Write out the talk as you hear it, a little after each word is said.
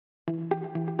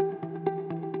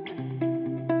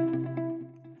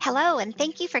Hello, and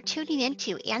thank you for tuning in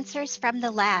to Answers from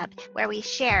the Lab, where we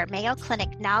share Mayo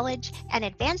Clinic knowledge and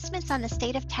advancements on the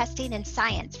state of testing and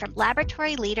science from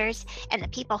laboratory leaders and the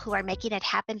people who are making it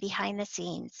happen behind the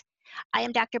scenes. I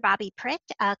am Dr. Bobby Pritt,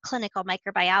 a clinical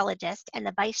microbiologist and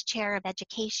the Vice Chair of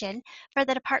Education for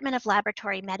the Department of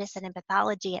Laboratory Medicine and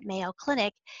Pathology at Mayo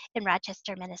Clinic in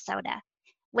Rochester, Minnesota.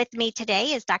 With me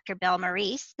today is Dr. Bill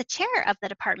Morice, the chair of the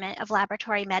Department of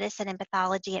Laboratory Medicine and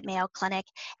Pathology at Mayo Clinic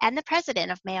and the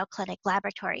president of Mayo Clinic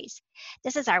Laboratories.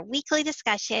 This is our weekly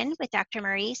discussion with Dr.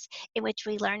 Morice, in which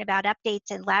we learn about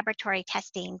updates in laboratory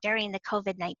testing during the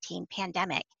COVID-19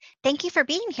 pandemic. Thank you for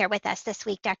being here with us this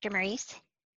week, Dr. Morice.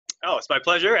 Oh, it's my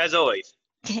pleasure, as always.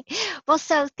 Well,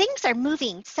 so things are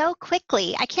moving so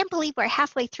quickly. I can't believe we're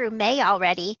halfway through May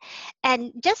already.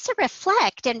 And just to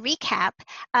reflect and recap,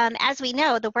 as we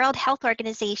know, the World Health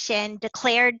Organization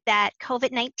declared that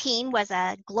COVID-19 was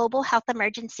a global health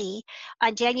emergency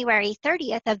on January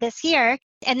 30th of this year.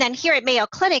 And then here at Mayo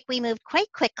Clinic, we moved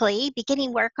quite quickly,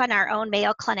 beginning work on our own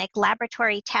Mayo Clinic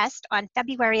laboratory test on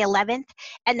February 11th,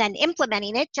 and then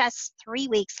implementing it just 3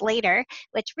 weeks later,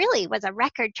 which really was a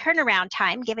record turnaround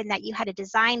time, given that you had to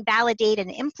design, validate,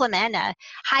 and implement a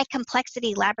high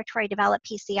complexity laboratory developed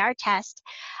PCR test.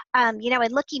 And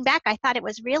looking back, I thought it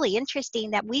was really interesting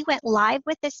that we went live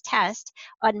with this test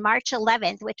on March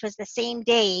 11th, which was the same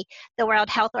day the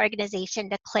World Health Organization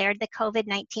declared the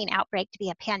COVID-19 outbreak to be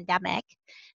a pandemic.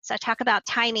 So talk about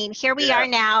timing. Here we are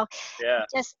now,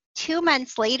 just 2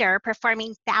 months later,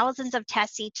 performing thousands of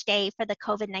tests each day for the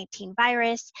COVID-19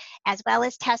 virus, as well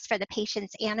as tests for the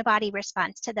patient's antibody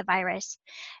response to the virus.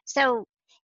 So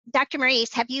Dr.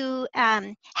 Morice, how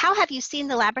have you seen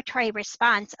the laboratory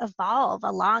response evolve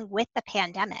along with the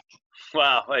pandemic?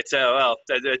 Wow, it's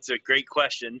a great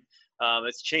question.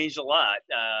 It's changed a lot.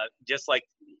 Just like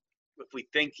if we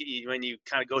think when you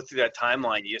kind of go through that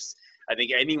timeline, I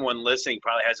think anyone listening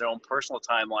probably has their own personal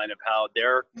timeline of how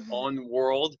their own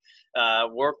world,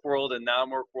 work world and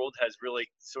non-work world has really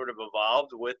sort of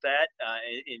evolved with that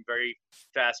in very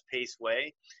fast-paced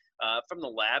way. From the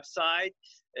lab side,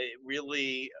 it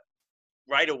really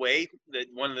right away,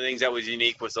 one of the things that was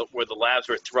unique was where the labs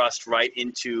were thrust right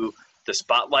into the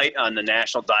spotlight on the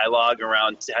national dialogue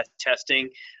around testing.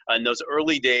 In those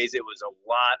early days, it was a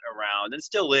lot around, and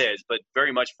still is, but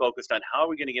very much focused on how are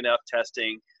we going to get enough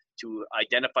testing to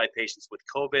identify patients with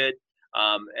COVID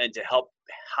and to help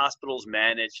hospitals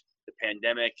manage the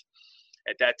pandemic.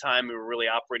 At that time, we were really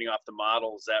operating off the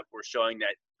models that were showing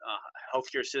that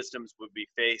healthcare systems would be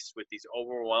faced with these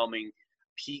overwhelming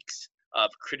peaks of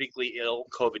critically ill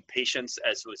COVID patients,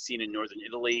 as was seen in Northern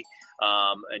Italy.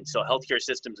 And so healthcare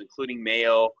systems, including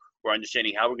Mayo, were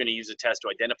understanding how we're going to use a test to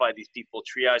identify these people,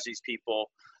 triage these people,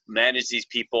 manage these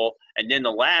people. And then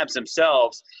the labs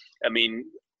themselves, I mean,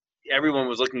 everyone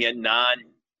was looking at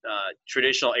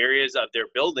non-traditional areas of their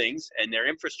buildings and their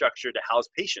infrastructure to house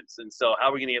patients. And so how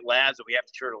are we going to get labs if we have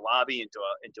to turn a lobby into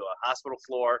a hospital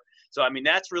floor? So, I mean,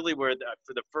 that's really where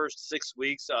for the first 6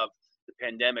 weeks of the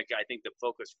pandemic, I think the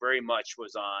focus very much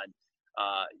was on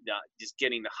just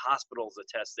getting the hospitals the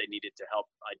tests they needed to help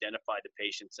identify the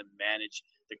patients and manage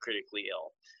the critically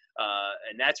ill.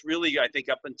 And that's really, I think,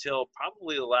 up until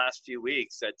probably the last few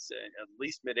weeks, that's at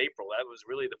least mid-April, that was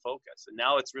really the focus. And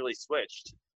now it's really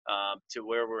switched to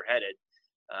where we're headed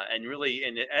and really,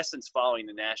 in essence, following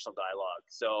the national dialogue.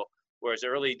 So whereas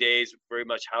early days, very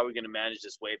much how are we going to manage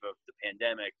this wave of the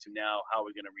pandemic to now how are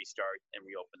we going to restart and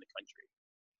reopen the country.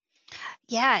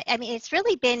 Yeah, I mean, it's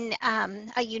really been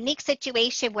a unique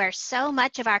situation where so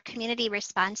much of our community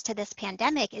response to this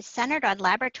pandemic is centered on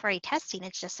laboratory testing.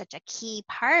 It's just such a key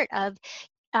part of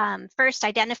first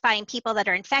identifying people that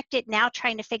are infected, now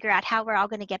trying to figure out how we're all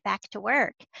going to get back to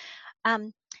work.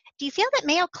 Do you feel that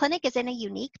Mayo Clinic is in a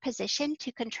unique position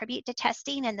to contribute to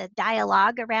testing and the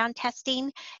dialogue around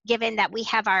testing, given that we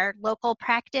have our local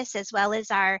practice as well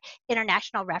as our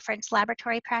international reference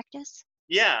laboratory practice?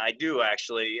 Yeah, I do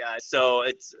actually. So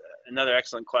it's another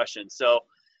excellent question. So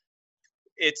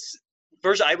it's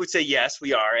first, I would say yes,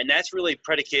 we are, and that's really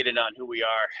predicated on who we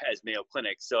are as Mayo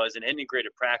Clinic. So as an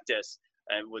integrated practice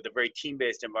and with a very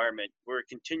team-based environment, we're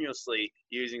continuously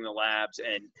using the labs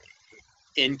and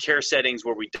in care settings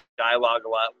where we dialogue a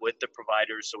lot with the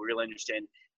providers, so we really understand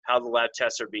how the lab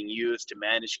tests are being used to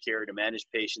manage care, to manage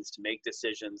patients, to make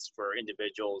decisions for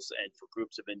individuals and for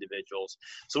groups of individuals.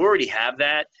 So we already have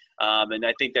that, and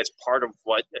I think that's part of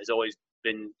what has always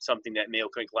been something that Mayo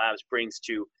Clinic Labs brings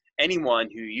to anyone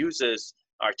who uses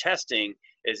our testing,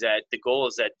 is that the goal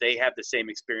is that they have the same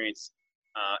experience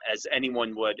as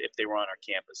anyone would if they were on our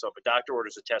campus. So if a doctor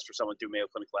orders a test for someone through Mayo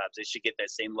Clinic Labs, they should get that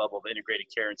same level of integrated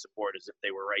care and support as if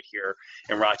they were right here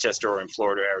in Rochester or in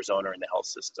Florida, or Arizona, or in the health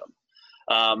system.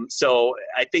 So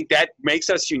I think that makes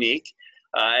us unique,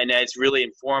 and has really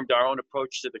informed our own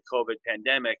approach to the COVID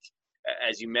pandemic.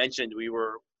 As you mentioned,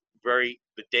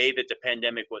 the day that the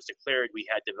pandemic was declared, we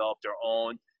had developed our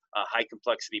own high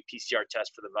complexity PCR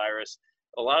test for the virus.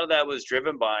 A lot of that was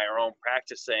driven by our own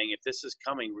practice saying, if this is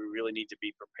coming, we really need to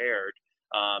be prepared,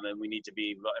 and we need to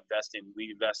be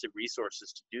we invested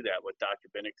resources to do that with Dr.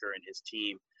 Binnicker and his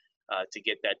team to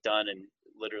get that done in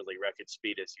literally record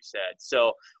speed, as you said.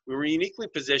 So we were uniquely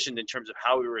positioned in terms of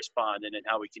how we respond and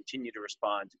how we continue to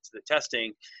respond to the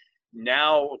testing.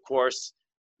 Now, of course,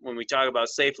 when we talk about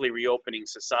safely reopening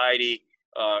society,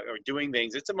 or doing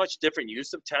things, it's a much different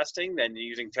use of testing than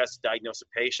using tests to diagnose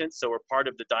a patient. So we're part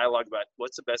of the dialogue about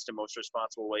what's the best and most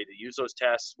responsible way to use those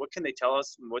tests. What can they tell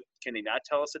us and what can they not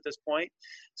tell us at this point?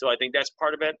 So I think that's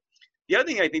part of it. The other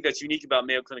thing I think that's unique about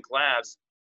Mayo Clinic Labs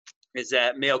is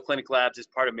that Mayo Clinic Labs is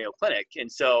part of Mayo Clinic.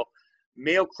 And so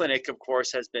Mayo Clinic, of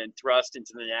course, has been thrust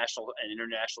into the national and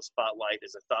international spotlight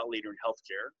as a thought leader in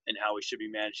healthcare and how we should be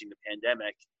managing the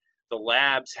pandemic. The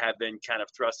labs have been kind of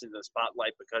thrust into the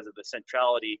spotlight because of the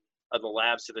centrality of the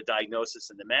labs to the diagnosis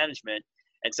and the management.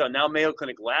 And so now Mayo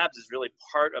Clinic Labs is really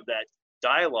part of that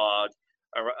dialogue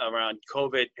around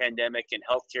COVID, pandemic, and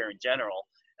healthcare in general,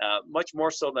 much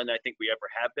more so than I think we ever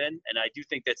have been. And I do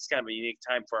think that's kind of a unique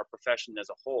time for our profession as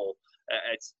a whole.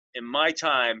 It's in my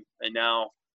time, and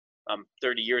now I'm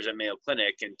 30 years at Mayo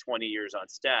Clinic and 20 years on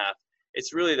staff,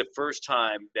 it's really the first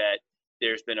time that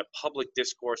there's been a public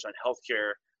discourse on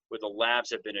healthcare where the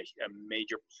labs have been a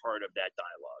major part of that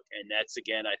dialogue. And that's,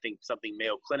 again, I think something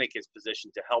Mayo Clinic is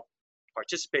positioned to help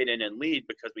participate in and lead,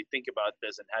 because we think about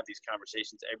this and have these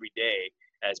conversations every day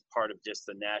as part of just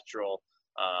the natural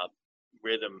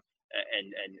rhythm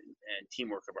and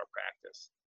teamwork of our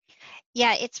practice.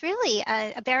 Yeah, it's really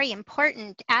a very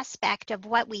important aspect of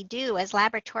what we do as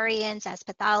laboratorians, as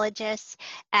pathologists,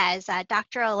 as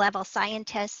doctoral level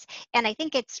scientists. And I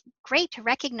think it's great to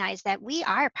recognize that we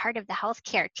are part of the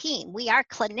healthcare team. We are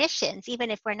clinicians, even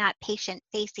if we're not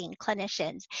patient-facing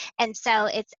clinicians. And so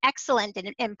it's excellent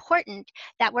and important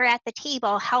that we're at the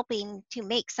table helping to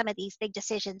make some of these big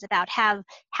decisions about how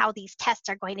these tests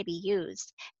are going to be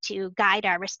used to guide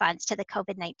our response to the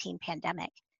COVID-19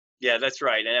 pandemic. Yeah, that's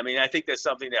right. And I mean, I think that's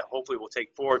something that hopefully we'll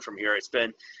take forward from here. It's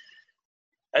been,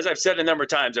 as I've said a number of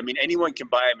times, I mean, anyone can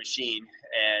buy a machine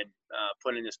and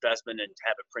put in a specimen and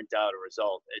have it print out a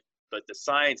result. But the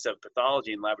science of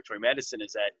pathology and laboratory medicine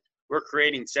is that we're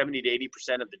creating 70 to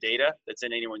 80% of the data that's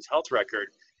in anyone's health record.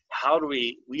 How do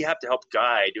we have to help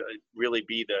guide, really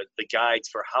be the guides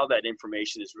for how that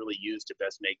information is really used to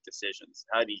best make decisions.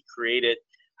 How do you create it?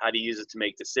 How do you use it to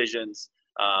make decisions?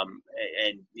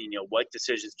 And what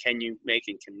decisions can you make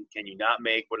and can you not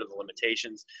make? What are the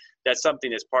limitations? That's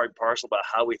something that's part and parcel about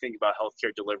how we think about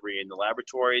healthcare delivery in the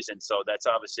laboratories. And so that's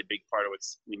obviously a big part of what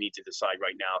we need to decide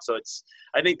right now. So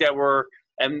I think that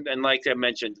and like I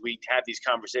mentioned, we have these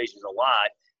conversations a lot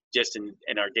just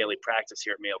in our daily practice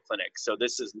here at Mayo Clinic. So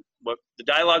this is what the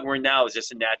dialogue we're in now is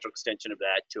just a natural extension of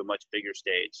that to a much bigger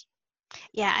stage.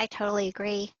 Yeah, I totally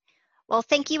agree. Well,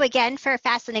 thank you again for a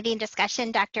fascinating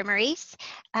discussion, Dr. Morice.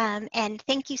 And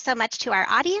thank you so much to our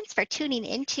audience for tuning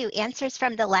into Answers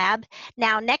from the Lab.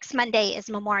 Now, next Monday is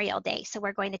Memorial Day, so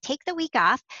we're going to take the week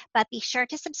off, but be sure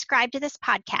to subscribe to this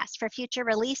podcast for future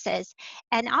releases.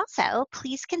 And also,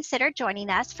 please consider joining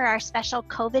us for our special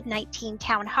COVID-19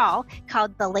 town hall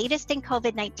called The Latest in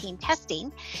COVID-19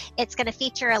 Testing. It's going to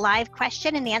feature a live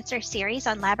question and answer series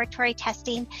on laboratory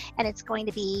testing, and it's going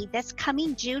to be this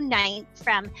coming June 9th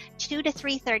from 2 to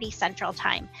 3:30 Central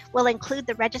Time. We'll include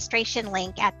the registration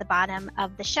link at the bottom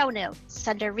of the show notes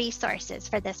under resources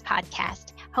for this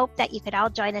podcast. Hope that you could all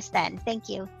join us then. Thank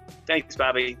you. Thanks,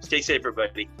 Bobby. Stay safe,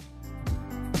 everybody.